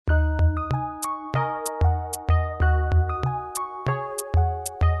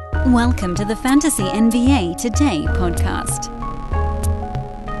Welcome to the Fantasy NBA Today podcast.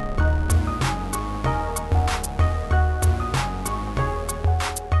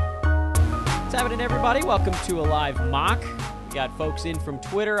 What's happening, everybody? Welcome to a live mock. We got folks in from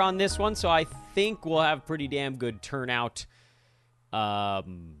Twitter on this one, so I think we'll have pretty damn good turnout.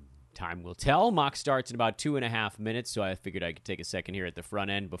 Time will tell. Mock starts in about 2.5 minutes, so I figured I could take a second here at the front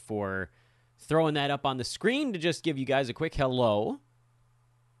end before throwing that up on the screen to just give you guys a quick hello.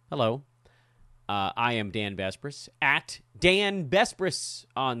 Hello. I am Dan Besbris, at Dan Besbris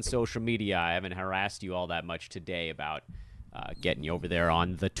on social media. I haven't harassed you all that much today about getting you over there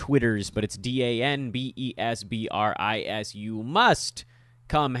on the Twitters, but it's DANBESBRIS. You must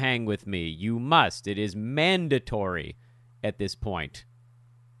come hang with me. You must. It is mandatory at this point,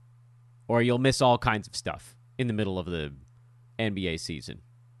 or you'll miss all kinds of stuff in the middle of the NBA season.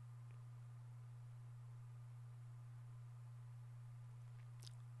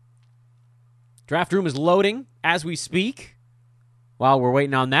 Draft room is loading as we speak. While we're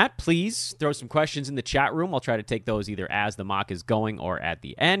waiting on that, please throw some questions in the chat room. I'll try to take those either as the mock is going or at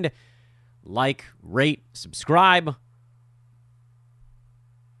the end. Like, rate, subscribe.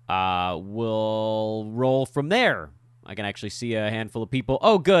 We'll roll from there. I can actually see a handful of people.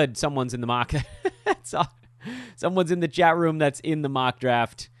 Oh, good. Someone's in the mock. Someone's in the chat room that's in the mock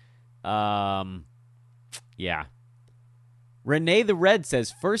draft. Yeah. Renee the Red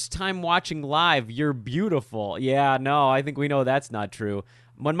says, first time watching live, you're beautiful. Yeah, no, I think we know that's not true.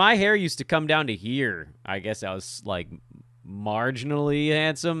 When my hair used to come down to here, I guess I was, like, marginally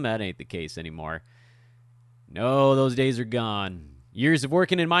handsome. That ain't the case anymore. No, those days are gone. Years of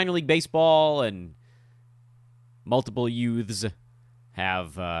working in minor league baseball and multiple youths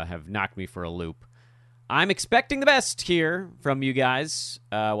have knocked me for a loop. I'm expecting the best here from you guys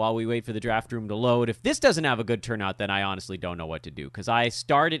while we wait for the draft room to load. If this doesn't have a good turnout, then I honestly don't know what to do. Because I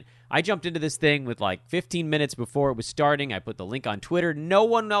jumped into this thing with like 15 minutes before it was starting. I put the link on Twitter. No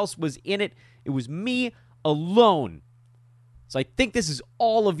one else was in it. It was me alone. So I think this is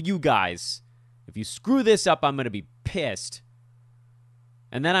all of you guys. If you screw this up, I'm going to be pissed.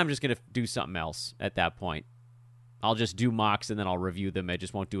 And then I'm just going to do something else at that point. I'll just do mocks and then I'll review them. I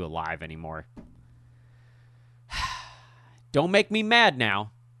just won't do it live anymore. Don't make me mad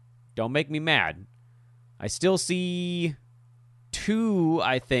now. Don't make me mad. I still see 2,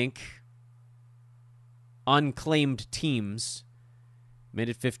 I think, unclaimed teams.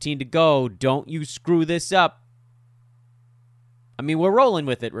 Minute 15 to go. Don't you screw this up. I mean, we're rolling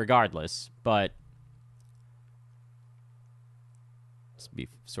with it regardless, but it's be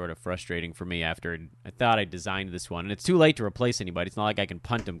sort of frustrating for me after I thought I designed this one. And it's too late to replace anybody. It's not like I can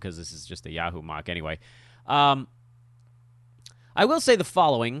punt them because this is just a Yahoo mock anyway. I will say the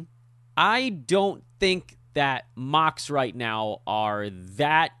following. I don't think that mocks right now are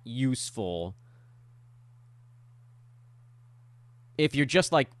that useful if you're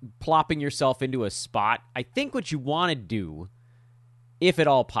just like plopping yourself into a spot. I think what you want to do, if at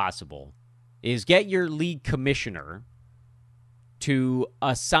all possible, is get your league commissioner to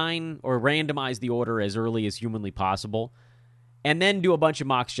assign or randomize the order as early as humanly possible, and then do a bunch of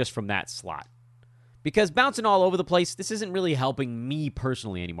mocks just from that slot. Because bouncing all over the place, this isn't really helping me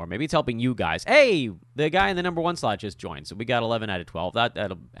personally anymore. Maybe it's helping you guys. Hey, the guy in the number 1 slot just joined, so we got 11 out of 12.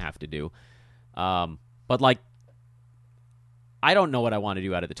 That'll have to do. But, like, I don't know what I want to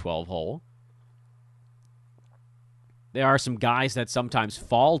do out of the 12 hole. There are some guys that sometimes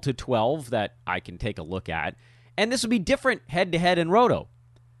fall to 12 that I can take a look at. And this would be different head-to-head in Roto.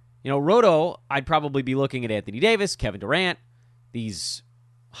 You know, Roto, I'd probably be looking at Anthony Davis, Kevin Durant, these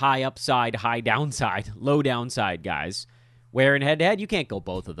high upside, high downside, low downside guys, where in head-to-head, you can't go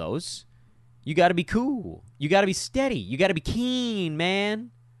both of those. You got to be cool. You got to be steady. You got to be keen,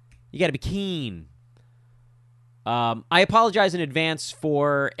 man. You got to be keen. I apologize in advance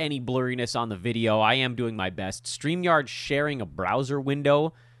for any blurriness on the video. I am doing my best. StreamYard sharing a browser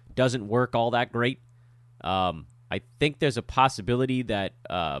window doesn't work all that great. I think there's a possibility that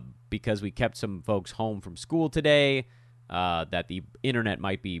because we kept some folks home from school today, that the internet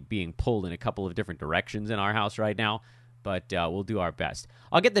might be being pulled in a couple of different directions in our house right now, but we'll do our best.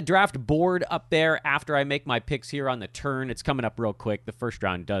 I'll get the draft board up there after I make my picks here on the turn. It's coming up real quick. The first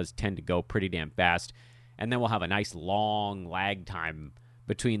round does tend to go pretty damn fast, and then we'll have a nice long lag time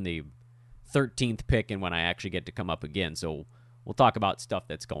between the 13th pick and when I actually get to come up again. So we'll talk about stuff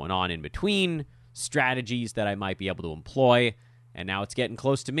that's going on in between, strategies that I might be able to employ. And now it's getting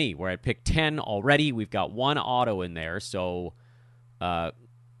close to me. We're at pick 10 already. We've got 1 auto in there. So, yeah,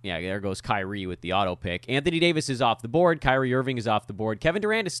 there goes Kyrie with the auto pick. Anthony Davis is off the board. Kyrie Irving is off the board. Kevin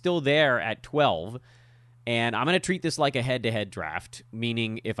Durant is still there at 12. And I'm going to treat this like a head-to-head draft,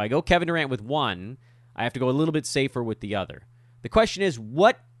 meaning if I go Kevin Durant with one, I have to go a little bit safer with the other. The question is,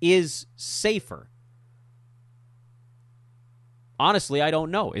 what is safer? Honestly, I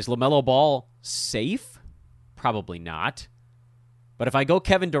don't know. Is LaMelo Ball safe? Probably not. But if I go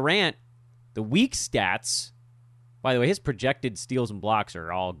Kevin Durant, the weak stats, by the way, his projected steals and blocks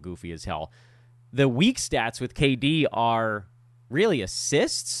are all goofy as hell. The weak stats with KD are really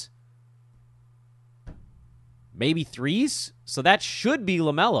assists, maybe threes. So that should be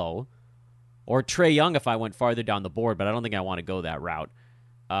LaMelo or Trae Young if I went farther down the board, but I don't think I want to go that route.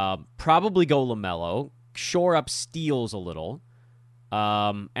 Probably go LaMelo, shore up steals a little,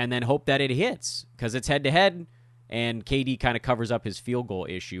 and then hope that it hits because it's head-to-head, and KD kind of covers up his field goal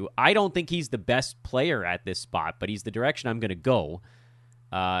issue. I don't think he's the best player at this spot, but he's the direction I'm going to go,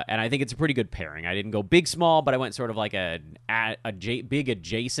 and I think it's a pretty good pairing. I didn't go big-small, but I went sort of like a big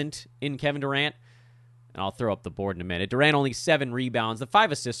adjacent in Kevin Durant, and I'll throw up the board in a minute. Durant only 7 rebounds. The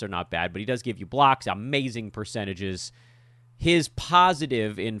 5 assists are not bad, but he does give you blocks, amazing percentages. His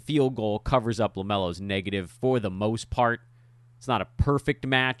positive in field goal covers up LaMelo's negative for the most part. It's not a perfect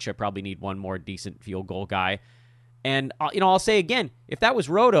match. I probably need one more decent field goal guy. And, I'll say again, if that was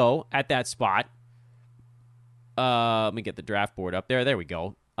Roto at that spot, let me get the draft board up there. There we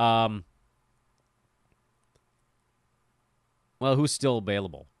go. Well, who's still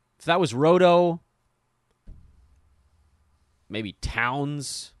available? If that was Roto, maybe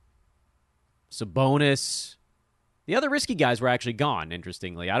Towns, Sabonis. The other risky guys were actually gone,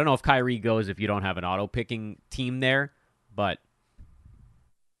 interestingly. I don't know if Kyrie goes if you don't have an auto-picking team there, but it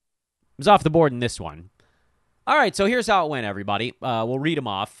was off the board in this one. All right, so here's how it went, everybody. We'll read them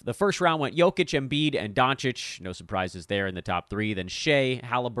off. The first round went Jokic, Embiid, and Doncic. No surprises there in the top 3. Then Shea,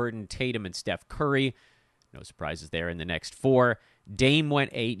 Halliburton, Tatum, and Steph Curry. No surprises there in the next 4. Dame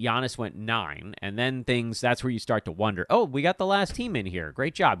went 8. Giannis went 9. And then that's where you start to wonder, oh, we got the last team in here.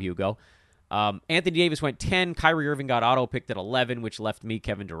 Great job, Hugo. Anthony Davis went 10. Kyrie Irving got auto-picked at 11, which left me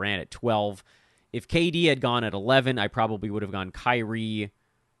Kevin Durant at 12. If KD had gone at 11, I probably would have gone Kyrie,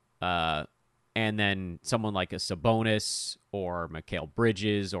 and then someone like a Sabonis or Mikal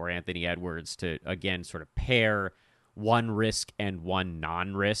Bridges or Anthony Edwards to, again, sort of pair one risk and one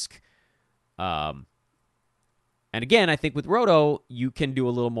non-risk. And again, I think with Roto, you can do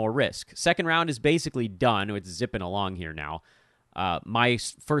a little more risk. Second round is basically done. It's zipping along here now. My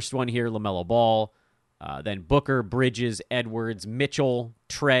first one here, LaMelo Ball. Then Booker, Bridges, Edwards, Mitchell,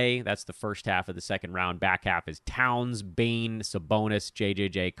 Trae. That's the first half of the second round. Back half is Towns, Bane, Sabonis,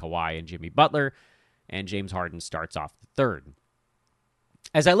 JJJ, Kawhi, and Jimmy Butler. And James Harden starts off the third.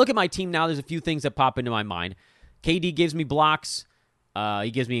 As I look at my team now, there's a few things that pop into my mind. KD gives me blocks.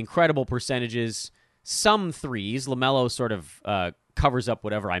 He gives me incredible percentages. Some threes. LaMelo sort of covers up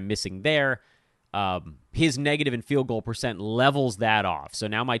whatever I'm missing there. His negative in field goal percent levels that off. So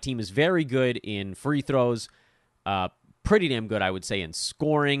now my team is very good in free throws. Pretty damn good, I would say, in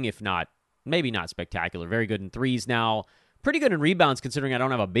scoring, if not, maybe not spectacular. Very good in threes now. Pretty good in rebounds, considering I don't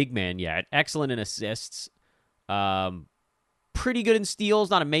have a big man yet. Excellent in assists. Pretty good in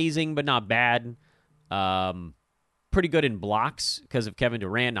steals. Not amazing, but not bad. Pretty good in blocks because of Kevin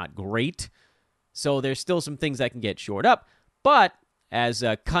Durant. Not great. So there's still some things that can get shored up. But as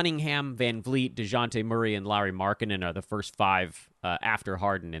Cunningham, Van Vliet, DeJounte Murray, and Lauri Markkanen are the first 5 after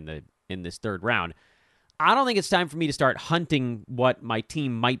Harden in this third round, I don't think it's time for me to start hunting what my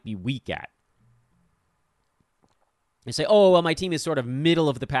team might be weak at. And say, oh, well, my team is sort of middle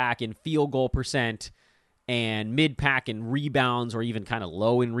of the pack in field goal percent and mid-pack in rebounds or even kind of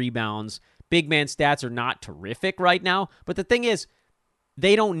low in rebounds. Big man stats are not terrific right now, but the thing is,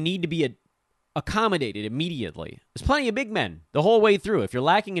 they don't need to be accommodated immediately. There's plenty of big men the whole way through. If you're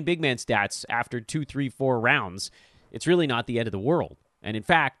lacking in big man stats after 2, 3, 4 rounds, it's really not the end of the world. And in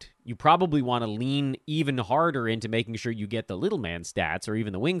fact, you probably want to lean even harder into making sure you get the little man stats or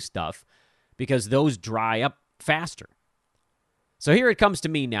even the wing stuff because those dry up faster. So here it comes to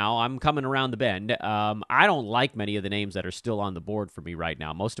me now. I'm coming around the bend. I don't like many of the names that are still on the board for me right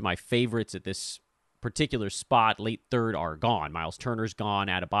now. Most of my favorites at this particular spot, late third, are gone. Miles Turner's gone.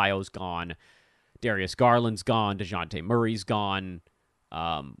 Adebayo's gone. Darius Garland's gone. DeJounte Murray's gone,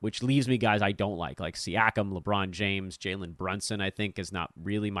 which leaves me guys I don't like Siakam, LeBron James, Jalen Brunson, I think, is not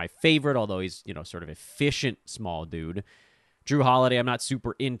really my favorite, although he's, sort of efficient small dude. Drew Holiday, I'm not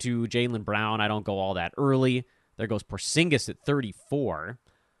super into. Jaylen Brown, I don't go all that early. There goes Porzingis at 34.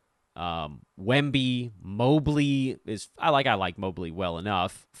 Wemby, Mobley I like Mobley well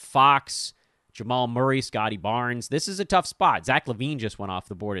enough. Fox, Jamal Murray, Scotty Barnes. This is a tough spot. Zach LaVine just went off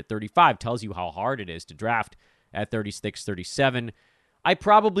the board at 35. Tells you how hard it is to draft at 36, 37. I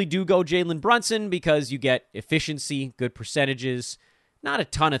probably do go Jalen Brunson because you get efficiency, good percentages, not a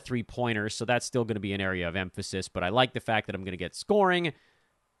ton of three-pointers, so that's still going to be an area of emphasis, but I like the fact that I'm going to get scoring,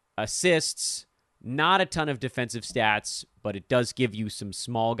 assists, not a ton of defensive stats, but it does give you some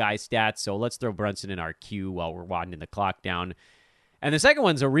small guy stats, so let's throw Brunson in our queue while we're winding the clock down. And the second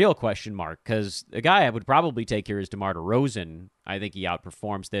one's a real question mark, because the guy I would probably take here is DeMar DeRozan. I think he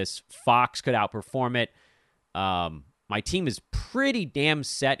outperforms this. Fox could outperform it. My team is pretty damn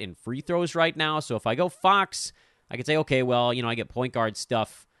set in free throws right now, so if I go Fox, I could say, okay, well, I get point guard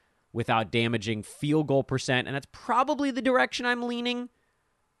stuff without damaging field goal percent, and that's probably the direction I'm leaning.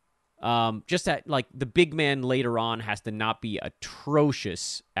 Just that, the big man later on has to not be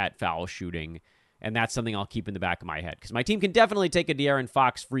atrocious at foul shooting, and that's something I'll keep in the back of my head, because my team can definitely take a De'Aaron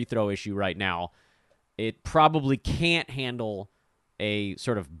Fox free throw issue right now. It probably can't handle a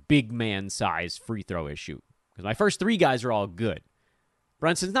sort of big man size free throw issue, because my first three guys are all good.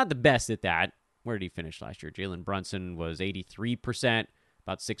 Brunson's not the best at that. Where did he finish last year? Jalen Brunson was 83%,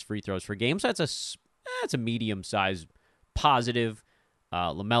 about 6 free throws per game, so that's a medium-sized positive.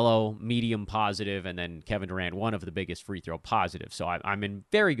 LaMelo, medium positive, and then Kevin Durant, one of the biggest free throw positives. So I'm in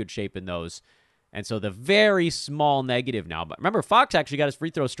very good shape in those. And so the very small negative now, but remember, Fox actually got his free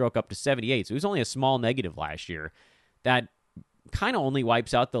throw stroke up to 78, so he was only a small negative last year. That kind of only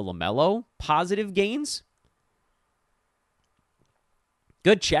wipes out the LaMelo positive gains.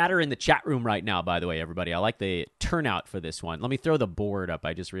 Good chatter in the chat room right now, by the way, everybody. I like the turnout for this one. Let me throw the board up.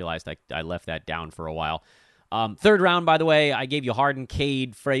 I just realized I left that down for a while. Third round, by the way, I gave you Harden,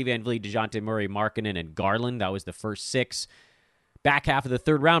 Cade, Freddie VanVleet, DeJounte Murray, Markkanen, and Garland. That was the first 6. Back half of the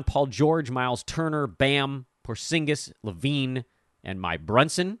third round, Paul George, Miles Turner, Bam, Porzingis, Levine, and my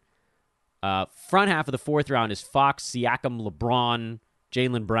Brunson. Front half of the fourth round is Fox, Siakam, LeBron,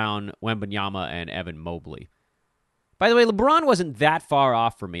 Jaylen Brown, Wembanyama, and Evan Mobley. By the way, LeBron wasn't that far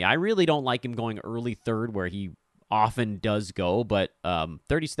off for me. I really don't like him going early third where he often does go, but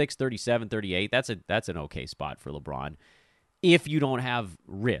 36, 37, 38, that's an okay spot for LeBron if you don't have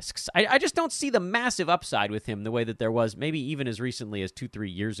risks. I just don't see the massive upside with him the way that there was maybe even as recently as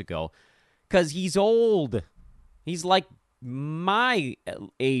 2-3 years ago, because he's old. He's like my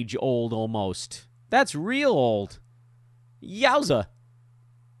age old almost. That's real old. Yowza.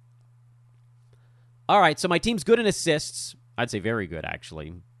 All right, so my team's good in assists. I'd say very good,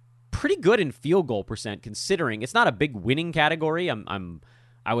 actually. Pretty good in field goal percent, considering it's not a big winning category.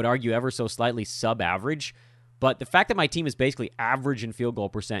 I would argue ever so slightly sub-average, but the fact that my team is basically average in field goal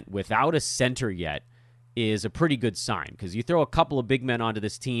percent without a center yet is a pretty good sign, because you throw a couple of big men onto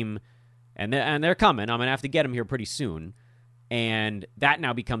this team, and they're coming. I'm going to have to get them here pretty soon, and that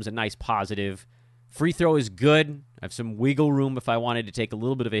now becomes a nice positive. Free throw is good. I have some wiggle room if I wanted to take a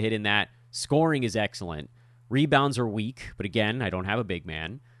little bit of a hit in that. Scoring is excellent. Rebounds are weak, but again, I don't have a big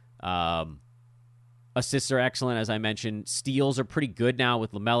man. Assists are excellent, as I mentioned. Steals are pretty good now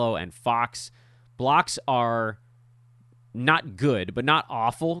with LaMelo and Fox. Blocks are not good, but not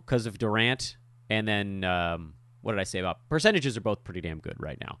awful because of Durant. And then, what did I say about percentages? Are both pretty damn good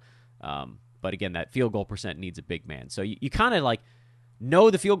right now. But again, that field goal percent needs a big man. So you kind of know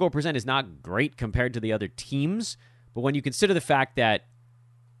the field goal percent is not great compared to the other teams, but when you consider the fact that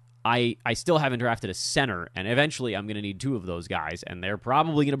I still haven't drafted a center, and eventually I'm going to need 2 of those guys, and they're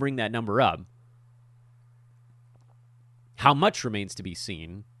probably going to bring that number up. How much remains to be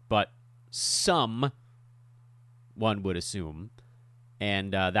seen, but some, one would assume,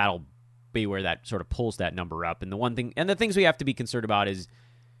 and that'll be where that sort of pulls that number up. And the things we have to be concerned about is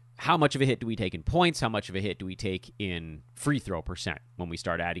how much of a hit do we take in points, how much of a hit do we take in free throw percent when we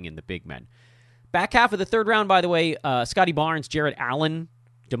start adding in the big men. Back half of the third round, by the way, Scotty Barnes, Jarrett Allen,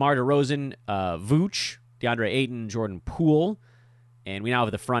 DeMar DeRozan, Vooch, DeAndre Ayton, Jordan Poole. And we now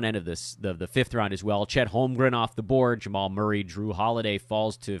have the front end of the fifth round as well. Chet Holmgren off the board. Jamal Murray, Drew Holiday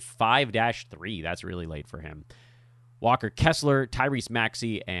falls to 5-3. That's really late for him. Walker Kessler, Tyrese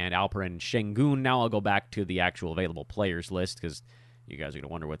Maxey, and Alperen Şengün. Now I'll go back to the actual available players list because you guys are going to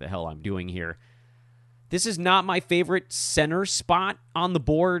wonder what the hell I'm doing here. This is not my favorite center spot on the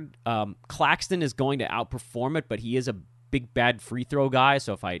board. Claxton is going to outperform it, but he is a big bad free throw guy.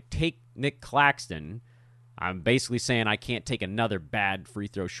 So if I take Nick Claxton, I'm basically saying I can't take another bad free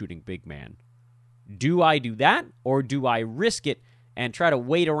throw shooting big man. Do I do that, or do I risk it and try to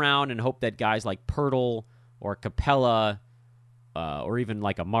wait around and hope that guys like Pirtle or Capella or even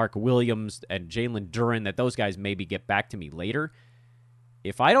like a Mark Williams and Jalen Duren, that those guys maybe get back to me later?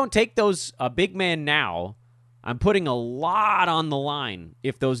 If I don't take those big man now, I'm putting a lot on the line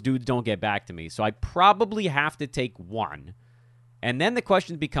if those dudes don't get back to me. So I probably have to take one. And then the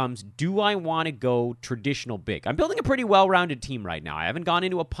question becomes, do I want to go traditional big? I'm building a pretty well-rounded team right now. I haven't gone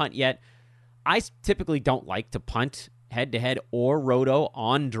into a punt yet. I typically don't like to punt head-to-head or roto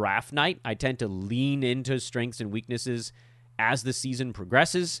on draft night. I tend to lean into strengths and weaknesses as the season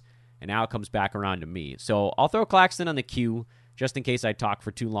progresses, and now it comes back around to me. So I'll throw Claxton on the queue just in case I talk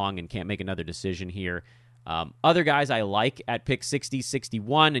for too long and can't make another decision here. Other guys I like at pick 60,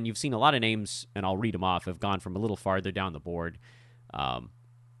 61, and you've seen a lot of names, and I'll read them off, have gone from a little farther down the board. I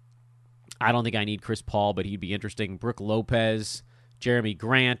don't think I need Chris Paul, but he'd be interesting. Brooke Lopez, Jeremy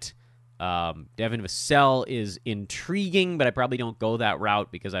Grant, Devin Vassell is intriguing, but I probably don't go that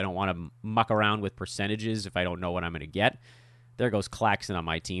route because I don't want to muck around with percentages if I don't know what I'm going to get. There goes Claxton on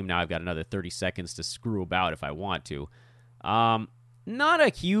my team. Now I've got another 30 seconds to screw about if I want to. Not a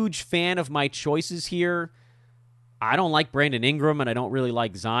huge fan of my choices here. I don't like Brandon Ingram, and I don't really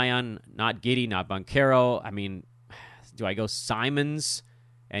like Zion. Not Giddey, not Banchero. I mean, do I go Simons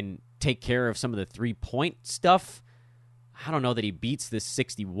and take care of some of the three-point stuff? I don't know that he beats this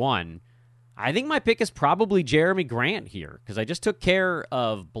 61. I think my pick is probably Jeremy Grant here because I just took care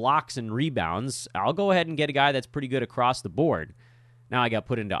of blocks and rebounds. I'll go ahead and get a guy that's pretty good across the board. Now I got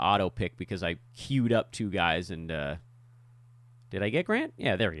put into auto pick because I queued up two guys and did I get Grant?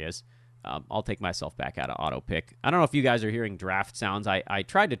 Yeah, there he is. I'll take myself back out of auto pick. I don't know if you guys are hearing draft sounds. I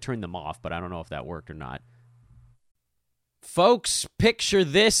tried to turn them off, but I don't know if that worked or not. Folks, picture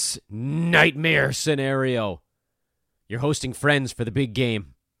this nightmare scenario. You're hosting friends for the big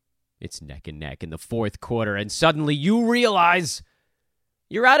game. It's neck and neck in the fourth quarter, and suddenly you realize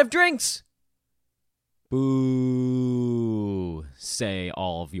you're out of drinks. Boo, say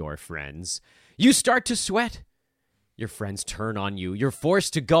all of your friends. You start to sweat. Your friends turn on you. You're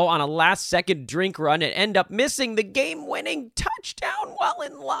forced to go on a last-second drink run and end up missing the game-winning touchdown while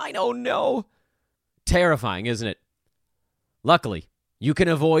in line. Oh, no. Terrifying, isn't it? Luckily, you can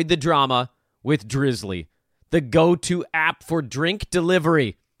avoid the drama with Drizzly, the go-to app for drink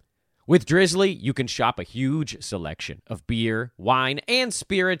delivery. With Drizzly, you can shop a huge selection of beer, wine, and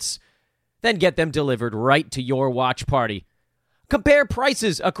spirits, then get them delivered right to your watch party. Compare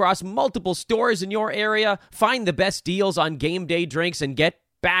prices across multiple stores in your area, find the best deals on game day drinks, and get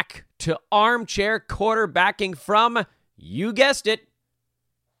back to armchair quarterbacking from, you guessed it,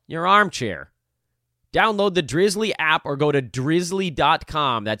 your armchair. Download the Drizzly app or go to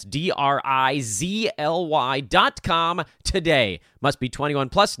drizzly.com. That's DRIZLY.com today. Must be 21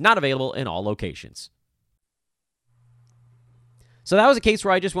 plus, not available in all locations. So that was a case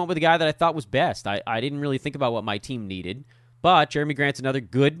where I just went with a guy that I thought was best. I didn't really think about what my team needed, but Jeremy Grant's another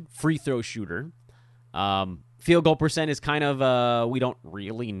good free throw shooter. Field goal percent is kind of, we don't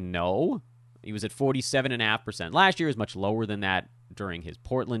really know. He was at 47.5%. Last year was much lower than that during his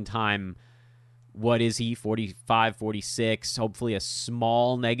Portland time. What is he? 45, 46. Hopefully a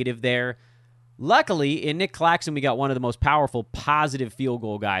small negative there. Luckily, in Nick Claxton, we got one of the most powerful positive field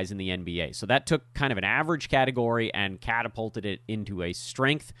goal guys in the NBA. So that took kind of an average category and catapulted it into a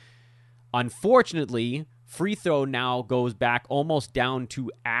strength. Unfortunately, free throw now goes back almost down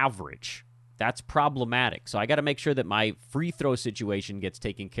to average. That's problematic. So I got to make sure that my free throw situation gets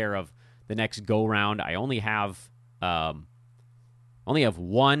taken care of the next go-round. I only have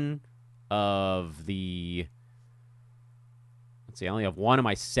one of the, I only have one of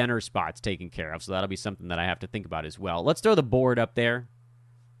my center spots taken care of, so that'll be something that I have to think about as well. Let's throw the board up there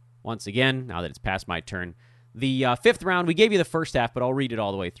once again, now that it's past my turn. The fifth round, we gave you the first half, but I'll read it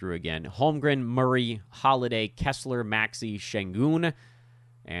all the way through again. Holmgren, Murray, Holiday, Kessler, Maxey, Şengün,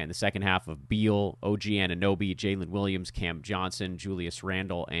 and the second half of Beal, OG Anunoby, Jalen Williams, Cam Johnson, Julius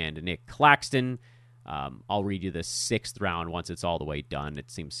Randle, and Nick Claxton. I'll read you the sixth round once it's all the way done. It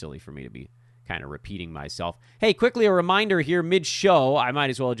seems silly for me to be kind of repeating myself. Hey, quickly a reminder here mid-show. I might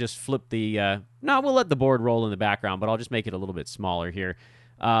as well just flip the... we'll let the board roll in the background, but I'll just make it a little bit smaller here.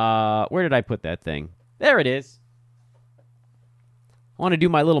 Where did I put that thing? There it is. I want to do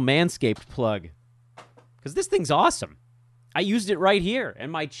my little Manscaped plug because this thing's awesome. I used it right here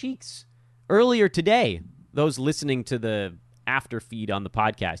in my cheeks earlier today. Those listening to the after feed on the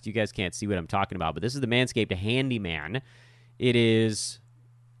podcast, you guys can't see what I'm talking about, but this is the Manscaped Handyman. It is,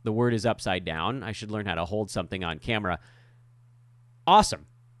 the word is upside down. I should learn how to hold something on camera. Awesome.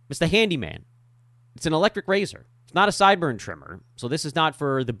 It's the Handyman. It's an electric razor. It's not a sideburn trimmer, so this is not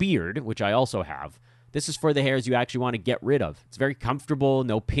for the beard, which I also have. This is for the hairs you actually want to get rid of. It's very comfortable,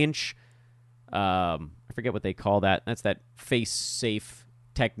 no pinch. I forget what they call that. That's that face-safe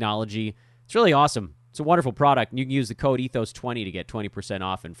technology. It's really awesome. It's a wonderful product. You can use the code ETHOS20 to get 20%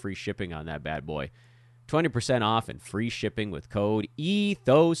 off and free shipping on that bad boy. 20% off and free shipping with code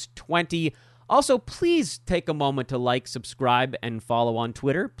ETHOS20 Also, please take a moment to like, subscribe, and follow on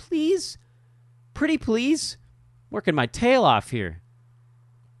Twitter. Please. Pretty please. Working my tail off here.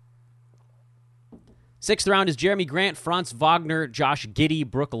 6th round is Jeremy Grant, Franz Wagner, Josh Giddey,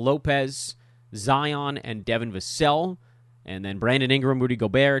 Brooke Lopez, Zion, and Devin Vassell. And then Brandon Ingram, Rudy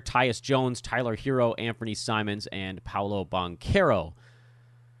Gobert, Tyus Jones, Tyler Hero, Anthony Simons, and Paolo Banchero.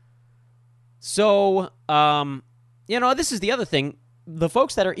 So, this is the other thing. The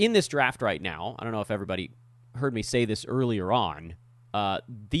folks that are in this draft right now, I don't know if everybody heard me say this earlier on,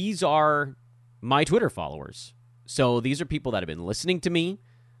 these are my Twitter followers. So these are people that have been listening to me,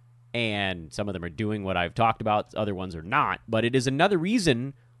 and some of them are doing what I've talked about, other ones are not. But it is another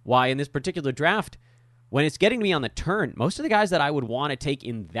reason why in this particular draft, when it's getting to me on the turn, most of the guys that I would want to take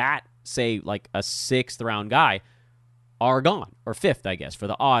in that, say, like a 6th round guy, are gone, or 5th, I guess, for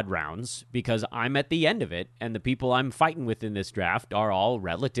the odd rounds, because I'm at the end of it, and the people I'm fighting with in this draft are all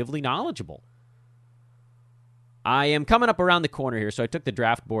relatively knowledgeable. I am coming up around the corner here, so I took the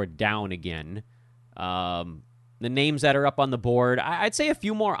draft board down again. The names that are up on the board, I'd say a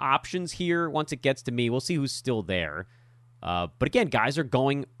few more options here once it gets to me. We'll see who's still there. But again, guys are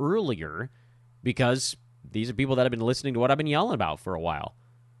going earlier because these are people that have been listening to what I've been yelling about for a while.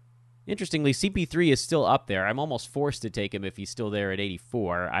 Interestingly, CP3 is still up there. I'm almost forced to take him if he's still there at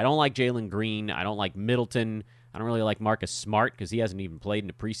 84. I don't like Jalen Green. I don't like Middleton. I don't really like Marcus Smart because he hasn't even played in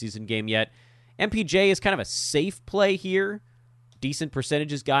a preseason game yet. MPJ is kind of a safe play here. Decent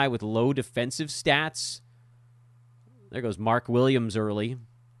percentages guy with low defensive stats. There goes Mark Williams early.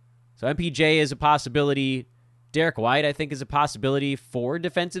 So MPJ is a possibility. Derek White, I think, is a possibility for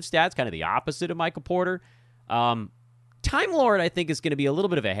defensive stats, kind of the opposite of Michael Porter. Time Lord, I think, is going to be a little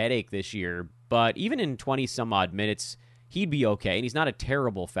bit of a headache this year, but even in 20-some-odd minutes, he'd be okay, and he's not a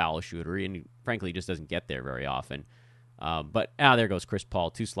terrible foul shooter, and frankly, he just doesn't get there very often. But there goes Chris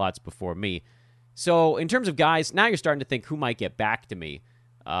Paul, 2 slots before me. So in terms of guys, now you're starting to think who might get back to me.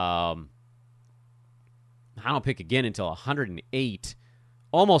 I don't pick again until 108.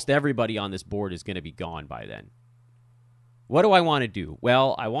 Almost everybody on this board is going to be gone by then. What do I want to do?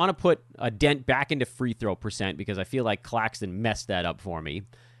 Well, I want to put a dent back into free throw percent because I feel like Claxton messed that up for me.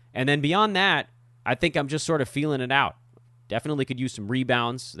 And then beyond that, I think I'm just sort of feeling it out. Definitely could use some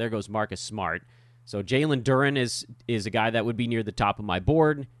rebounds. There goes Marcus Smart. So Jalen Duren is a guy that would be near the top of my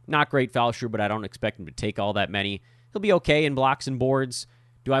board. Not great foul shooter, but I don't expect him to take all that many. He'll be okay in blocks and boards.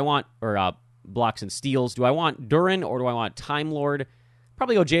 Blocks and steals. Do I want Duren or do I want Time Lord?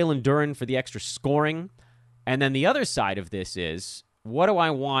 Probably go Jalen Duren for the extra scoring. And then the other side of this is, what do I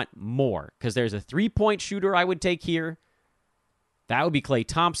want more? Because there's a 3-point shooter I would take here. That would be Klay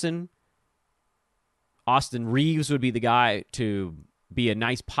Thompson. Austin Reeves would be the guy to be a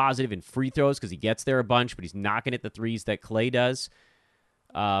nice positive in free throws because he gets there a bunch, but he's not going to hit the threes that Klay does.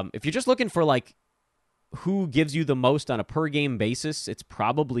 If you're just looking for like who gives you the most on a per-game basis, it's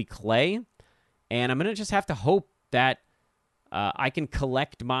probably Klay. And I'm going to just have to hope that I can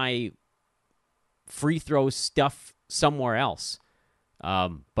collect my free throw stuff somewhere else.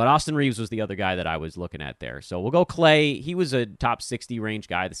 But Austin Reeves was the other guy that I was looking at there. So we'll go Klay. He was a top 60 range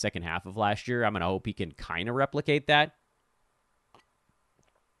guy the second half of last year. I'm going to hope he can kind of replicate that.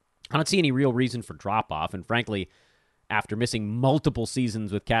 I don't see any real reason for drop-off. And frankly, after missing multiple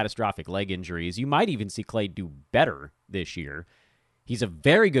seasons with catastrophic leg injuries, you might even see Klay do better this year. He's a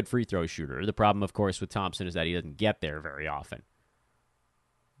very good free throw shooter. The problem, of course, with Thompson is that he doesn't get there very often.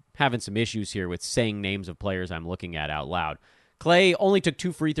 Having some issues here with saying names of players I'm looking at out loud. Klay only took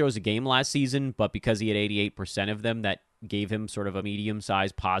 2 free throws a game last season, but because he had 88% of them, that gave him sort of a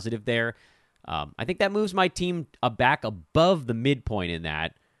medium-sized positive there. I think that moves my team back above the midpoint in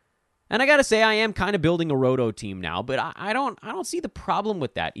that. And I got to say, I am kind of building a roto team now, but I don't see the problem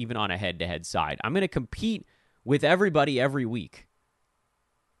with that, even on a head-to-head side. I'm going to compete with everybody every week.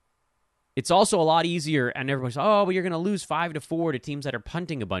 It's also a lot easier, and everyone's, well, you're going to lose 5-4 to teams that are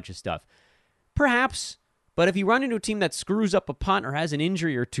punting a bunch of stuff. Perhaps, but if you run into a team that screws up a punt or has an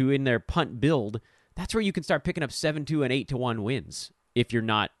injury or two in their punt build, that's where you can start picking up 7-2 and 8-1 wins if you're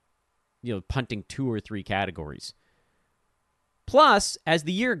not, punting 2 or 3 categories. Plus, as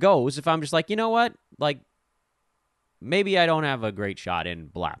the year goes, if I'm just like, you know what, maybe I don't have a great shot in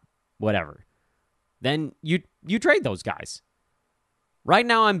blah, whatever, then you trade those guys. Right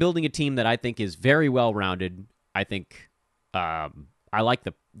now, I'm building a team that I think is very well-rounded. I think I like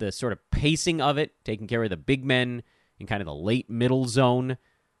the sort of pacing of it, taking care of the big men in kind of the late middle zone.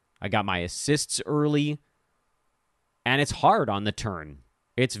 I got my assists early, and it's hard on the turn.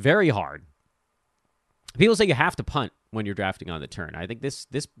 It's very hard. People say you have to punt when you're drafting on the turn. I think this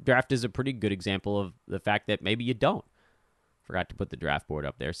draft is a pretty good example of the fact that maybe you don't. Forgot to put the draft board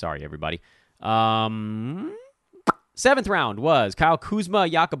up there. Sorry, everybody. Seventh round was Kyle Kuzma,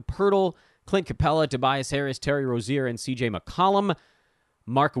 Jakob Pertl, Clint Capella, Tobias Harris, Terry Rozier, and C.J. McCollum.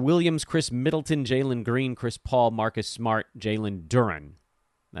 Mark Williams, Chris Middleton, Jalen Green, Chris Paul, Marcus Smart, Jalen Duren.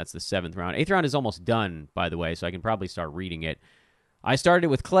 That's the seventh round. Eighth round is almost done, by the way, so I can probably start reading it. I started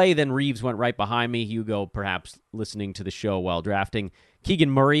with Clay, then Reeves went right behind me. Hugo, perhaps listening to the show while drafting.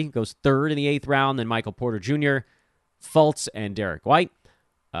 Keegan Murray goes third in the eighth round, then Michael Porter Jr., Fultz, and Derek White.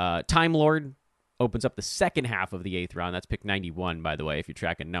 Time Lord opens up the second half of the eighth round. That's pick 91, by the way, if you're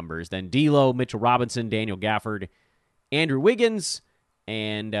tracking numbers. Then D'Lo, Mitchell Robinson, Daniel Gafford, Andrew Wiggins,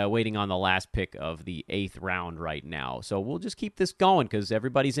 and waiting on the last pick of the eighth round right now. So we'll just keep this going because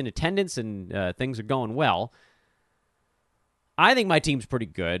everybody's in attendance and things are going well. I think my team's pretty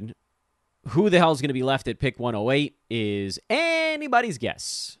good. Who the hell's going to be left at pick 108 is anybody's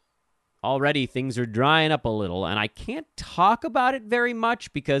guess. Already things are drying up a little, and I can't talk about it very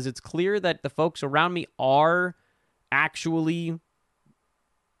much because it's clear that the folks around me are actually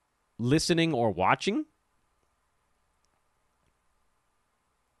listening or watching.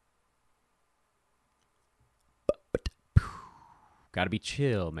 Gotta be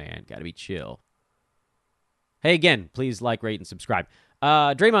chill, man. Gotta be chill. Hey, again, please like, rate, and subscribe.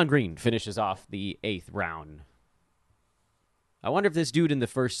 Draymond Green finishes off the eighth round. I wonder if this dude in the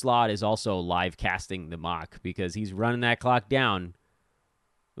first slot is also live casting the mock because he's running that clock down.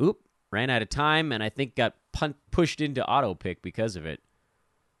 Oop, ran out of time, and I think got pushed into auto pick because of it.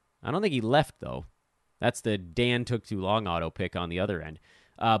 I don't think he left, though. That's the Dan took too long auto pick on the other end.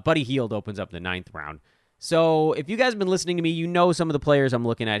 Buddy Hield opens up the ninth round. So if you guys have been listening to me, you know some of the players I'm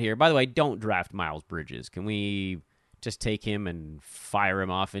looking at here. By the way, don't draft Miles Bridges. Can we just take him and fire him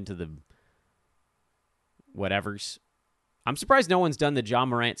off into the whatevers? I'm surprised no one's done the John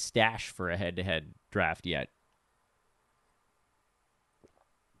Morant stash for a head-to-head draft yet.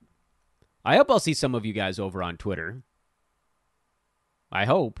 I hope I'll see some of you guys over on Twitter. I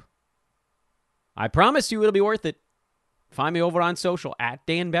hope. I promise you it'll be worth it. Find me over on social, at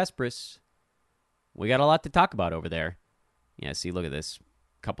Dan Bespris. We got a lot to talk about over there. Yeah, see, look at this.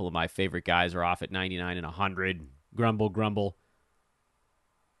 A couple of my favorite guys are off at 99 and 100. Grumble, grumble.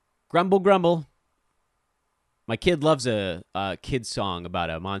 Grumble, grumble. My kid loves a kid song about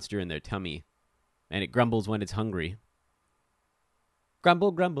a monster in their tummy, and it grumbles when it's hungry.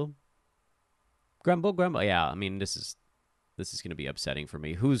 Grumble, grumble. Grumble, grumble. Yeah, I mean, this is going to be upsetting for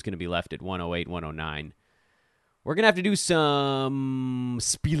me. Who's going to be left at 108, 109? We're going to have to do some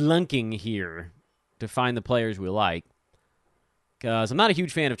spelunking here to find the players we like. Because I'm not a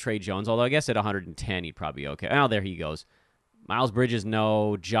huge fan of Trey Jones, although I guess at 110 he'd probably be okay. Oh, there he goes. Miles Bridges,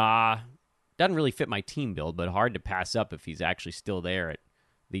 no. Ja, doesn't really fit my team build, but hard to pass up if he's actually still there at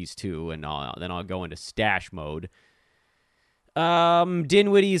these two, and then I'll go into stash mode.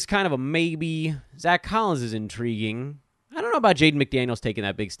 Dinwiddie's kind of a maybe. Zach Collins is intriguing. I don't know about Jaden McDaniels taking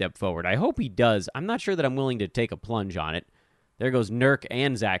that big step forward. I hope he does. I'm not sure that I'm willing to take a plunge on it. There goes Nurk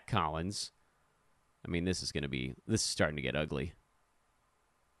and Zach Collins. I mean, this is starting to get ugly.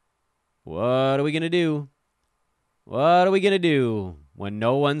 What are we going to do? What are we going to do when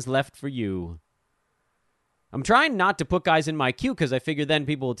no one's left for you? I'm trying not to put guys in my queue because I figure then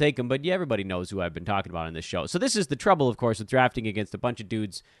people will take them, but yeah, everybody knows who I've been talking about in this show. So this is the trouble, of course, with drafting against a bunch of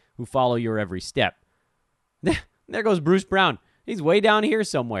dudes who follow your every step. There goes Bruce Brown. He's way down here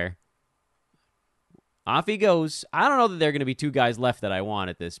somewhere. Off he goes. I don't know that there are going to be two guys left that I want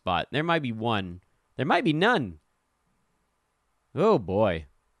at this spot. There might be one. There might be none. Oh, boy.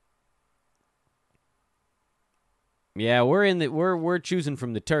 Yeah, we're choosing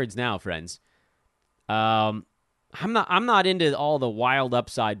from the turds now, friends. I'm not into all the wild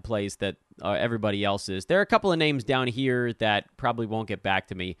upside plays that everybody else is. There are a couple of names down here that probably won't get back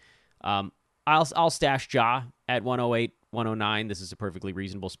to me. I'll stash Ja at 108, 109. This is a perfectly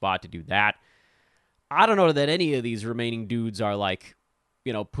reasonable spot to do that. I don't know that any of these remaining dudes are like,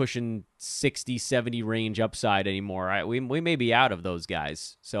 pushing 60, 70 range upside anymore. We may be out of those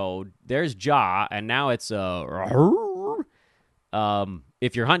guys. So there's Ja, and now it's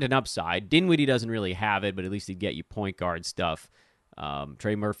if you're hunting upside, Dinwiddie doesn't really have it, but at least he'd get you point guard stuff.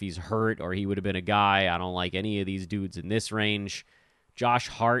 Trey Murphy's hurt, or he would have been a guy. I don't like any of these dudes in this range. Josh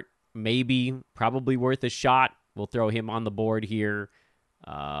Hart, maybe, probably worth a shot. We'll throw him on the board here.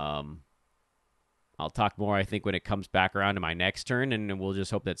 I'll talk more, I think, when it comes back around to my next turn, and we'll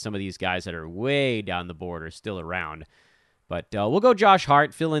just hope that some of these guys that are way down the board are still around. But we'll go Josh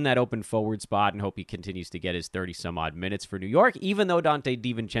Hart, fill in that open forward spot, and hope he continues to get his 30-some-odd minutes for New York, even though Dante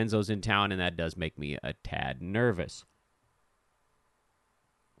DiVincenzo's in town, and that does make me a tad nervous.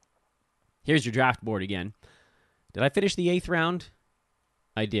 Here's your draft board again. Did I finish the 8th round?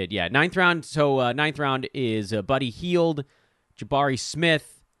 I did, yeah. Ninth round. So ninth round is Buddy Hield, Jabari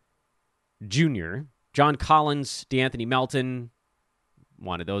Smith Jr., John Collins, DeAnthony Melton,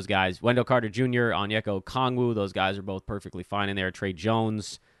 one of those guys. Wendell Carter Jr., Onyeka Okongwu. Those guys are both perfectly fine in there. Trey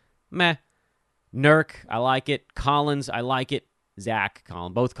Jones, meh. Nurk, I like it. Collins, I like it. Zach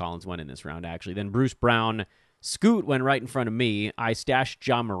Collins, both Collins went in this round, actually. Then Bruce Brown. Scoot went right in front of me. I stashed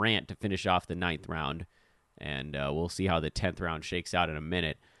John Morant to finish off the ninth round. And we'll see how the 10th round shakes out in a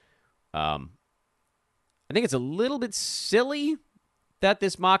minute. I think it's a little bit silly that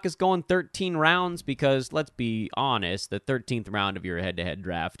this mock is going 13 rounds because, let's be honest, the 13th round of your head-to-head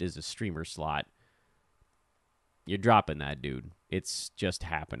draft is a streamer slot. You're dropping that, dude. It's just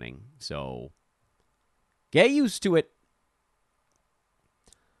happening. So get used to it.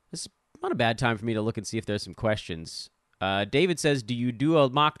 This is not a bad time for me to look and see if there's some questions. David says, do you do a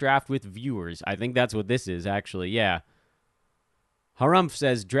mock draft with viewers? I think that's what this is, actually. Yeah. Harumph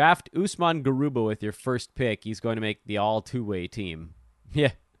says, draft Usman Garuba with your first pick. He's going to make the all two-way team.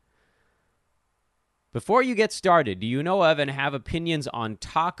 Yeah. Before you get started, do you know of and have opinions on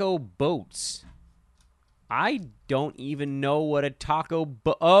taco boats? I don't even know what a taco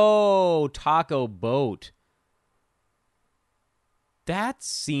boat... Oh, taco boat. That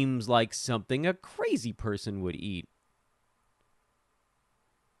seems like something a crazy person would eat.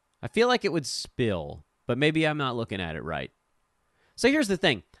 I feel like it would spill, but maybe I'm not looking at it right. So here's the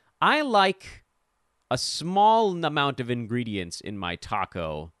thing. I like a small amount of ingredients in my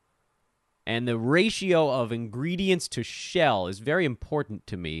taco, and the ratio of ingredients to shell is very important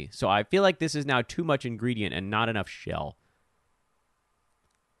to me. So I feel like this is now too much ingredient and not enough shell.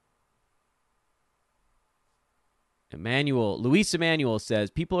 Luis Emmanuel says,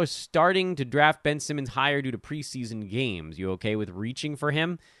 people are starting to draft Ben Simmons higher due to preseason games. You okay with reaching for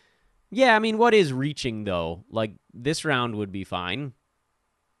him? Yeah, I mean, what is reaching, though? Like, this round would be fine.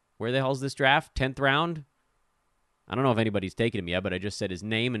 Where the hell's this draft? 10th round? I don't know if anybody's taken him yet, but I just said his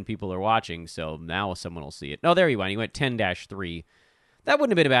name and people are watching, so now someone will see it. No, there he went. He went 10-3. That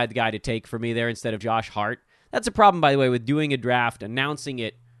wouldn't have been a bad guy to take for me there instead of Josh Hart. That's a problem, by the way, with doing a draft, announcing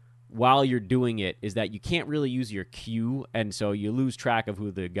it while you're doing it, is that you can't really use your queue, and so you lose track of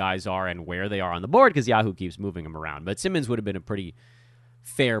who the guys are and where they are on the board because Yahoo keeps moving them around. But Simmons would have been a pretty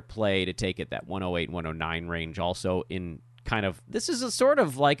fair play to take it that 108, 109 range also in kind of, this is a sort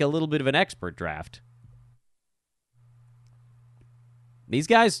of like a little bit of an expert draft. These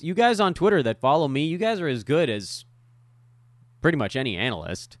guys, you guys on Twitter that follow me, you guys are as good as pretty much any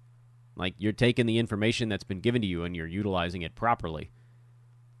analyst. Like, you're taking the information that's been given to you and you're utilizing it properly.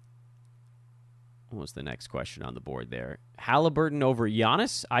 What was the next question on the board there? Halliburton over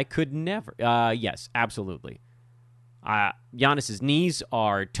Giannis? I could never. Yes, absolutely. Giannis's knees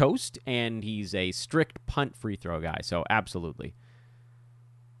are toast, and he's a strict punt free throw guy, so absolutely.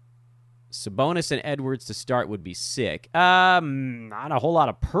 Sabonis and Edwards to start would be sick. Not a whole lot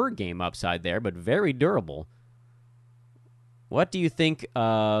of per game upside there, but very durable. What do you think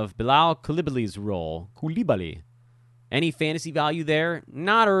of Bilal Coulibaly's role? Coulibaly. Any fantasy value there?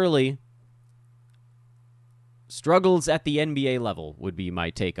 Not early. Struggles at the NBA level would be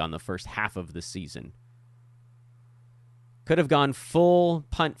my take on the first half of the season. Could have gone full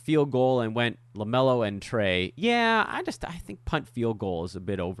punt field goal and went LaMelo and Trey. Yeah, I think punt field goal is a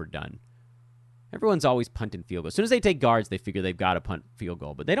bit overdone. Everyone's always punting field goal. As soon as they take guards, they figure they've got to punt field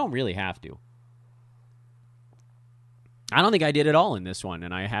goal, but they don't really have to. I don't think I did it all in this one,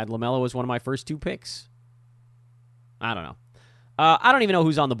 and I had LaMelo as one of my first two picks. I don't know. I don't even know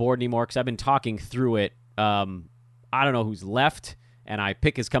who's on the board anymore because I've been talking through it. I don't know who's left, and my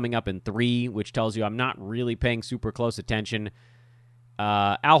pick is coming up in 3, which tells you I'm not really paying super close attention.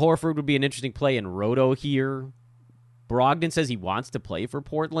 Al Horford would be an interesting play in Roto here. Brogdon says he wants to play for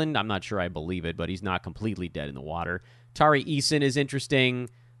Portland. I'm not sure I believe it, but he's not completely dead in the water. Tari Eason is interesting.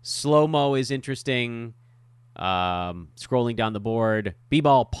 Slow-mo is interesting. Scrolling down the board.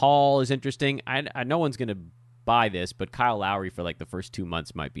 B-Ball Paul is interesting. I no one's going to buy this, but Kyle Lowry for like the first 2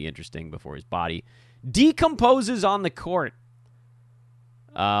 months might be interesting before his body decomposes on the court.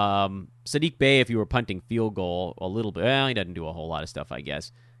 Sadiq Bey, if you were punting field goal a little bit, well, he doesn't do a whole lot of stuff, I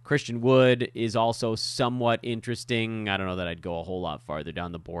guess. Christian Wood is also somewhat interesting. I don't know that I'd go a whole lot farther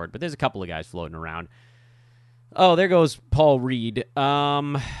down the board, but there's a couple of guys floating around. Oh, there goes Paul Reed.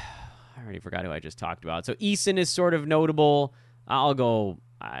 I already forgot who I just talked about. So Eason is sort of notable. I'll go,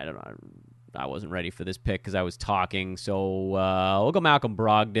 I don't know. I wasn't ready for this pick because I was talking. So we'll go Malcolm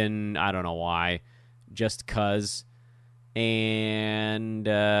Brogdon. I don't know why. Just because. And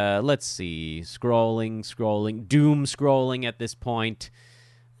let's see. Scrolling. Doom scrolling at this point.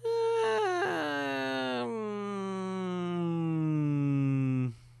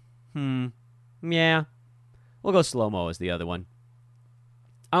 Yeah. We'll go slow-mo as the other one.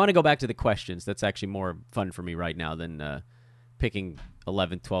 I want to go back to the questions. That's actually more fun for me right now than picking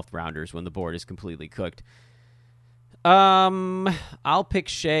 11th, 12th rounders when the board is completely cooked. I'll pick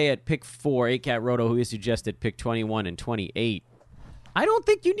Shea at pick 4. ACAT Roto, who is suggested pick 21 and 28. I don't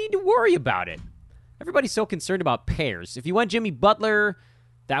think you need to worry about it. Everybody's so concerned about pairs. If you went Jimmy Butler,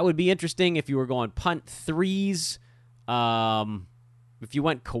 that would be interesting. If you were going punt threes, if you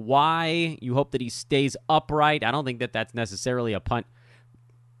went Kawhi, you hope that he stays upright. I don't think that that's necessarily a punt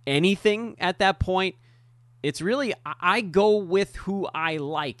anything at that point. It's really, I go with who I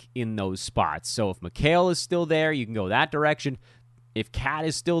like in those spots. So if Mikal is still there, you can go that direction. If Cat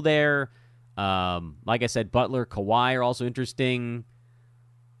is still there, like I said, Butler, Kawhi are also interesting.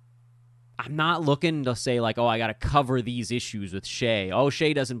 I'm not looking to say, like, oh, I got to cover these issues with Shea. Oh,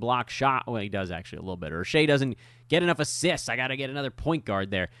 Shea doesn't block shot. Well, he does actually a little bit. Or Shea doesn't get enough assists. I got to get another point guard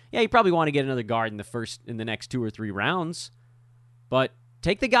there. Yeah, you probably want to get another guard in the next 2 or 3 rounds. But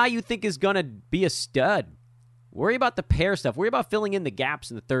take the guy you think is going to be a stud. Worry about the pair stuff. Worry about filling in the gaps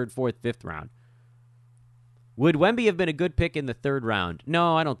in the 3rd, 4th, 5th round. Would Wemby have been a good pick in the 3rd round?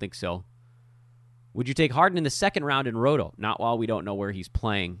 No, I don't think so. Would you take Harden in the 2nd round in Roto? Not while we don't know where he's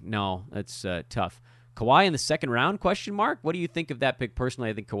playing. No, that's tough. Kawhi in the 2nd round? Question mark. What do you think of that pick personally?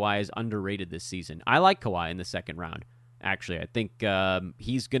 I think Kawhi is underrated this season. I like Kawhi in the 2nd round, actually. I think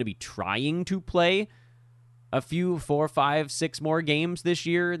he's going to be trying to play a few 4, 5, 6 more games this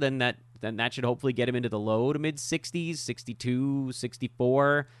year. Then that should hopefully get him into the low to mid-60s, 62,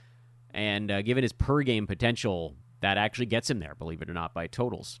 64. And given his per-game potential, that actually gets him there, believe it or not, by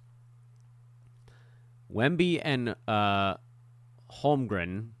totals. Wemby and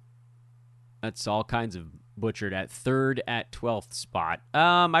Holmgren, that's all kinds of butchered at 3rd at 12th spot.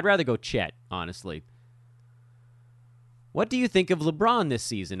 I'd rather go Chet, honestly. What do you think of LeBron this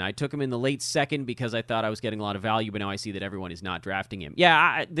season? I took him in the late 2nd because I thought I was getting a lot of value, but now I see that everyone is not drafting him.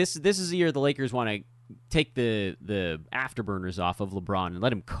 Yeah, this is the year the Lakers want to take the afterburners off of LeBron and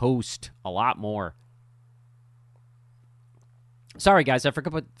let him coast a lot more. Sorry, guys, I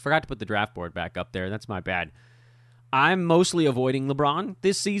forgot to put the draft board back up there. That's my bad. I'm mostly avoiding LeBron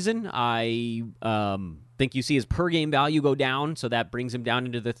this season. I think you see his per-game value go down, so that brings him down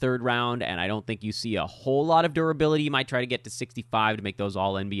into the 3rd round, and I don't think you see a whole lot of durability. He might try to get to 65 to make those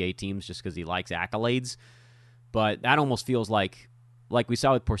all-NBA teams just because he likes accolades, but that almost feels like we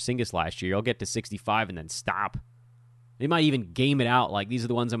saw with Porzingis last year. He'll get to 65 and then stop. They might even game it out like, these are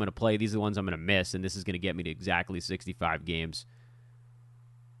the ones I'm going to play, these are the ones I'm going to miss, and this is going to get me to exactly 65 games.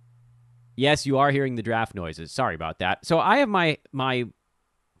 Yes, you are hearing the draft noises. Sorry about that. So I have my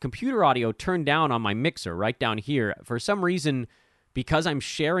computer audio turned down on my mixer right down here. For some reason, because I'm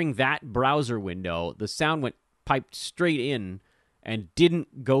sharing that browser window, the sound went piped straight in and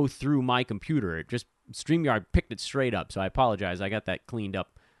didn't go through my computer. It just, StreamYard picked it straight up, so I apologize. I got that cleaned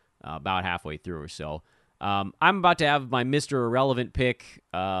up about halfway through or so. I'm about to have my Mr. Irrelevant pick.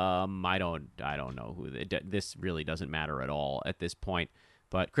 I don't know who. This really doesn't matter at all at this point.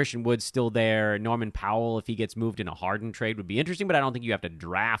 But Christian Wood's still there. Norman Powell, if he gets moved in a Harden trade, would be interesting, but I don't think you have to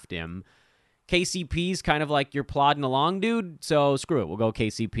draft him. KCP's kind of like you're plodding along, dude, so screw it. We'll go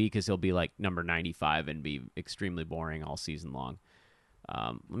KCP because he'll be like number 95 and be extremely boring all season long.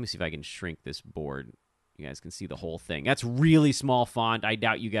 Let me see if I can shrink this board. You guys can see the whole thing. That's really small font. I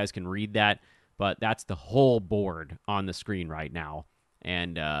doubt you guys can read that, but that's the whole board on the screen right now.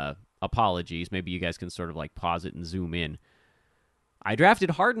 And apologies. Maybe you guys can sort of like pause it and zoom in. I drafted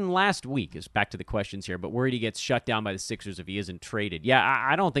Harden last week, is back to the questions here, but worried he gets shut down by the Sixers if he isn't traded. Yeah,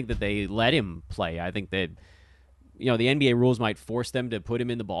 I don't think that they let him play. I think that, the NBA rules might force them to put him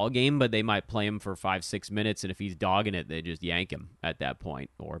in the ball game, but they might play him for 5-6 minutes, and if he's dogging it, they just yank him at that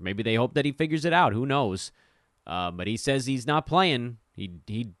point. Or maybe they hope that he figures it out. Who knows? But he says he's not playing.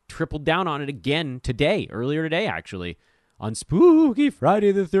 He tripled down on it again earlier today, actually, on Spooky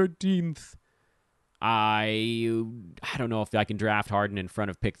Friday the 13th. I don't know if I can draft Harden in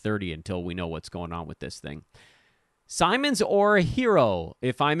front of pick 30 until we know what's going on with this thing. Simons or Hero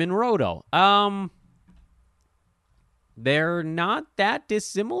if I'm in Roto? They're not that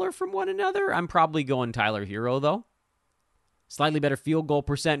dissimilar from one another. I'm probably going Tyler Hero, though. Slightly better field goal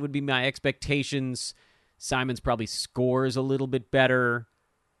percent would be my expectations. Simons probably scores a little bit better.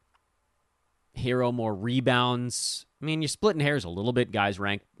 Hero more rebounds. I mean, you're splitting hairs a little bit. Guys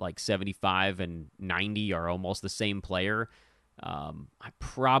ranked like 75 and 90 are almost the same player. I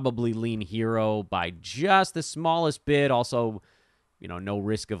probably lean Hero by just the smallest bit. Also, no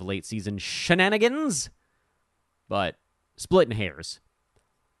risk of late season shenanigans, but splitting hairs.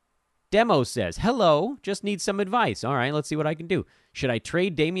 Demo says, hello, just need some advice. All right, let's see what I can do. Should I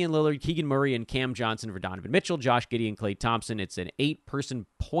trade Damian Lillard, Keegan Murray, and Cam Johnson for Donovan Mitchell, Josh Giddey, and Klay Thompson? It's an 8-person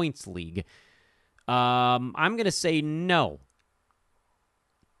points league. I'm going to say no.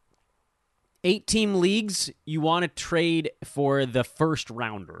 8-team leagues, you want to trade for the first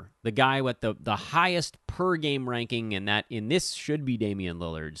rounder, the guy with the highest per game ranking, and that in this should be Damian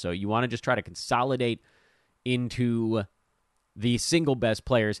Lillard. So you want to just try to consolidate into the single best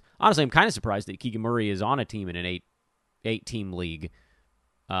players. Honestly, I'm kind of surprised that Keegan Murray is on a team in an 8-team league.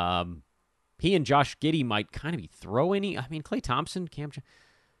 He and Josh Giddey might kind of be throw-in-y. I mean, Klay Thompson,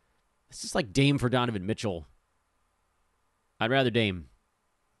 it's just like Dame for Donovan Mitchell. I'd rather Dame.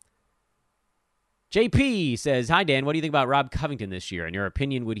 JP says, hi, Dan. What do you think about Rob Covington this year? In your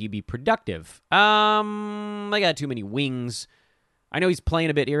opinion, would he be productive? I got too many wings. I know he's playing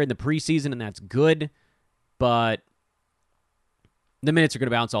a bit here in the preseason, and that's good, but the minutes are going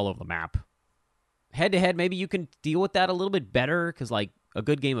to bounce all over the map. Head-to-head, maybe you can deal with that a little bit better, because, like, a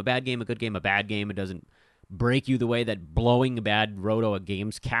good game, a bad game, a good game, a bad game, it doesn't break you the way that blowing a bad roto a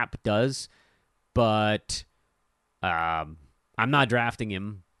games cap does. But I'm not drafting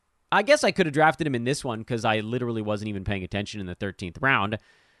him. I guess I could have drafted him in this one because I literally wasn't even paying attention in the 13th round.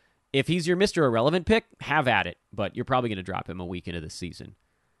 If he's your Mr. Irrelevant pick, have at it, but you're probably going to drop him a week into the season.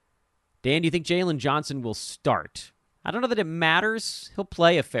 Dan, do you think Jalen Johnson will start? I don't know that it matters. He'll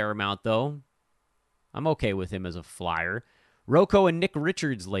play a fair amount, though. I'm okay with him as a flyer. Rocco and Nick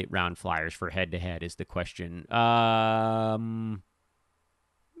Richards late round flyers for head-to-head is the question. I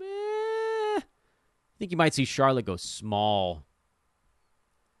think you might see Charlotte go small.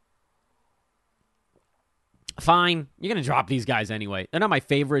 Fine. You're going to drop these guys anyway. They're not my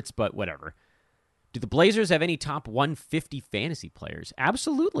favorites, but whatever. Do the Blazers have any top 150 fantasy players?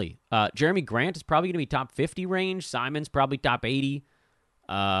 Absolutely. Jeremy Grant is probably going to be top 50 range. Simon's probably top 80.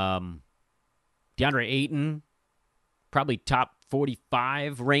 DeAndre Ayton, probably top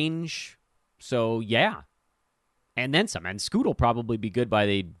 45 range. So, yeah. And then some. And Scoot will probably be good by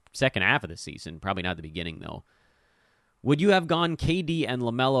the second half of the season. Probably not the beginning, though. Would you have gone KD and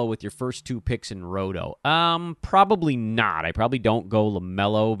LaMelo with your first 2 picks in Roto? Probably not. I probably don't go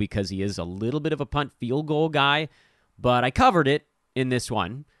LaMelo because he is a little bit of a punt field goal guy, but I covered it in this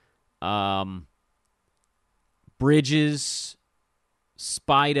one. Bridges,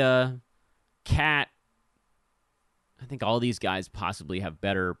 Spida, Cat. I think all these guys possibly have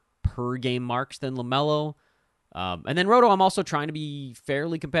better per game marks than LaMelo. And then Roto, I'm also trying to be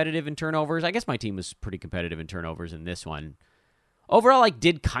fairly competitive in turnovers. I guess my team was pretty competitive in turnovers in this one. Overall, I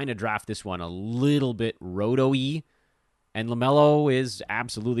did kind of draft this one a little bit Roto-y. And LaMelo is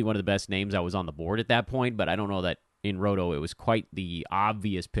absolutely one of the best names. I was on the board at that point, but I don't know that in Roto it was quite the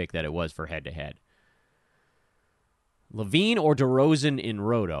obvious pick that it was for head-to-head. Levine or DeRozan in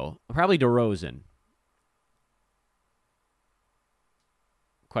Roto? Probably DeRozan.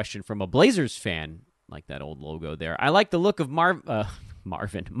 Question from a Blazers fan. Like that old logo there. I like the look of Mark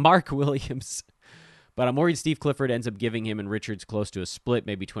Williams, but I'm worried Steve Clifford ends up giving him and Richards close to a split,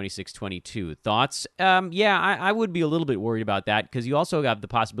 maybe 26-22. Thoughts? Yeah, I would be a little bit worried about that because you also have the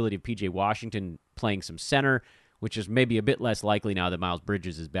possibility of P.J. Washington playing some center, which is maybe a bit less likely now that Miles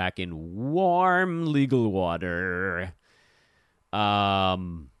Bridges is back in warm legal water.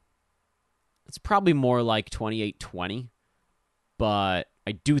 It's probably more like 28-20, but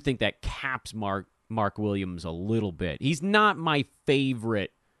I do think that caps Mark Williams a little bit. He's not my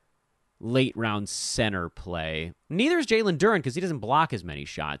favorite late-round center play. Neither is Jalen Duren because he doesn't block as many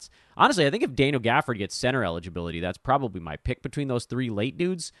shots. Honestly, I think if Daniel Gafford gets center eligibility, that's probably my pick between those 3 late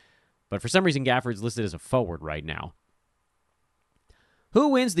dudes. But for some reason, Gafford's listed as a forward right now. Who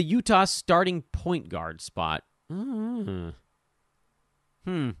wins the Utah starting point guard spot? I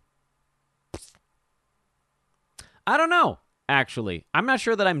don't know. Actually, I'm not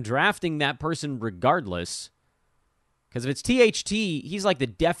sure that I'm drafting that person regardless. Because if it's THT, he's like the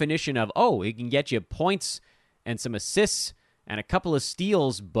definition of, he can get you points and some assists and a couple of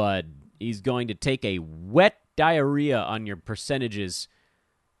steals, but he's going to take a wet diarrhea on your percentages.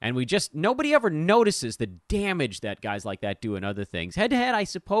 And nobody ever notices the damage that guys like that do in other things. Head-to-head, I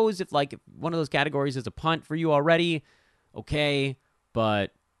suppose, if one of those categories is a punt for you already, okay,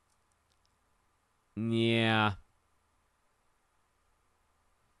 but yeah.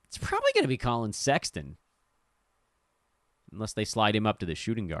 It's probably going to be Colin Sexton. Unless they slide him up to the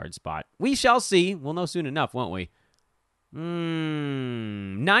shooting guard spot. We shall see. We'll know soon enough, won't we?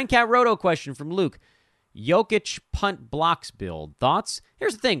 9-cat roto question from Luke. Jokic punt blocks build. Thoughts?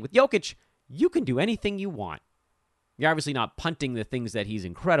 Here's the thing. With Jokic, you can do anything you want. You're obviously not punting the things that he's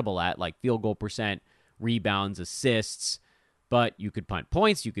incredible at, like field goal percent, rebounds, assists. But you could punt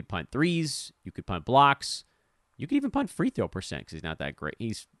points, you could punt threes, you could punt blocks, you could even punt free throw percent because he's not that great.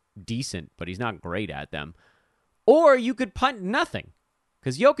 He's decent, but he's not great at them. Or you could punt nothing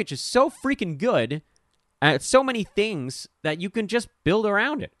because Jokic is so freaking good at so many things that you can just build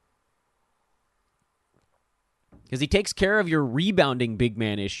around it. Because he takes care of your rebounding big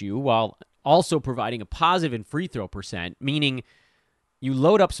man issue while also providing a positive in free throw percent, meaning you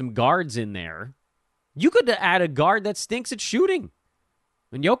load up some guards in there. You could add a guard that stinks at shooting.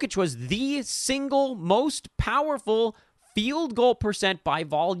 And Jokic was the single most powerful field goal percent by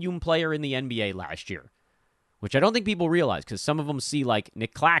volume player in the NBA last year, which I don't think people realize because some of them see like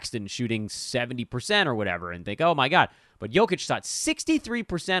Nick Claxton shooting 70% or whatever and think, oh my God. But Jokic shot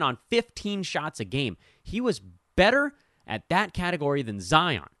 63% on 15 shots a game. He was better at that category than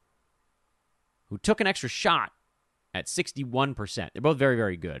Zion, who took an extra shot at 61%. They're both very,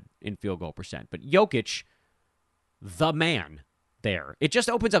 very good in field goal percent. But Jokic, the man there. It just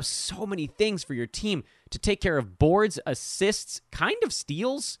opens up so many things for your team to take care of boards, assists, kind of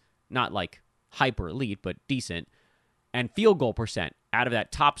steals, not like hyper elite, but decent, and field goal percent out of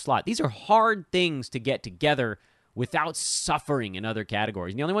that top slot. These are hard things to get together without suffering in other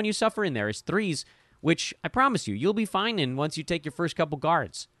categories. And the only one you suffer in there is threes, which I promise you, you'll be fine in once you take your first couple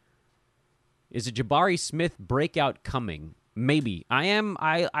guards. Is a Jabari Smith breakout coming? Maybe.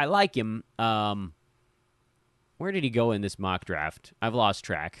 I like him. Where did he go in this mock draft? I've lost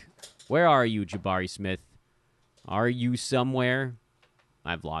track. Where are you, Jabari Smith? Are you somewhere?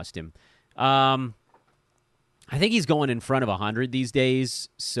 I've lost him. I think he's going in front of 100 these days,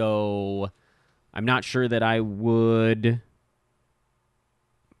 so I'm not sure that I would.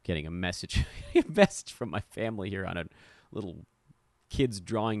 Getting a message from my family here on a little kid's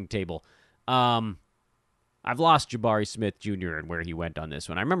drawing table. I've lost Jabari Smith Jr. and where he went on this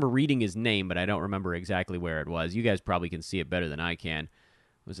one. I remember reading his name, but I don't remember exactly where it was. You guys probably can see it better than I can.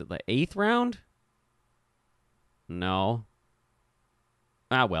 Was it the 8th round? No.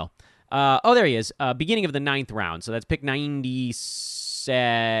 Ah, well. There he is. Beginning of the 9th round. So that's pick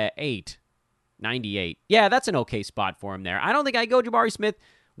 98. 98. Yeah, that's an okay spot for him there. I don't think I go Jabari Smith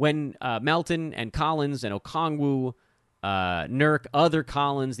when Melton and Collins and Okongwu, Nurk, other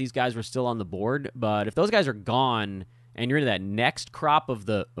Collins, these guys were still on the board. But if those guys are gone and you're into that next crop of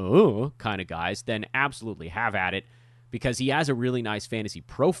the kind of guys, then absolutely have at it because he has a really nice fantasy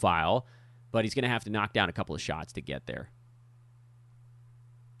profile, but he's going to have to knock down a couple of shots to get there.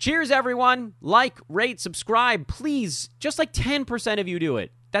 Cheers, everyone. Like, rate, subscribe. Please, just like 10% of you do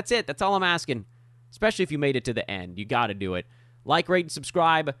it. That's it. That's all I'm asking, especially if you made it to the end. You got to do it. Like, rate, and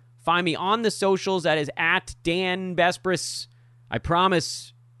subscribe. Find me on the socials. That is at Dan Besbris. I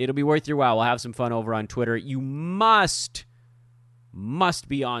promise it'll be worth your while. We'll have some fun over on Twitter. You must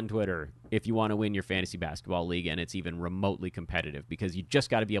be on Twitter if you want to win your fantasy basketball league, and it's even remotely competitive because you just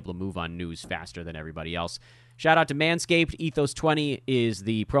got to be able to move on news faster than everybody else. Shout out to Manscaped. Ethos20 is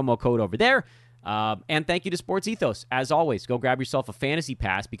the promo code over there. And thank you to Sports Ethos. As always, go grab yourself a fantasy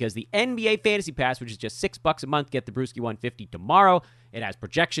pass because the NBA Fantasy Pass, which is just $6 a month, get the Brewski 150 tomorrow. It has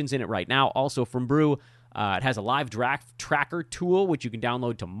projections in it right now. Also from Brew, it has a live draft tracker tool, which you can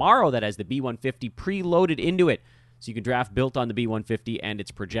download tomorrow that has the B150 preloaded into it. So you can draft built on the B150 and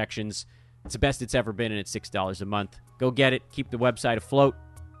its projections. It's the best it's ever been, and it's $6 a month. Go get it. Keep the website afloat.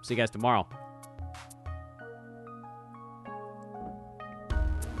 See you guys tomorrow.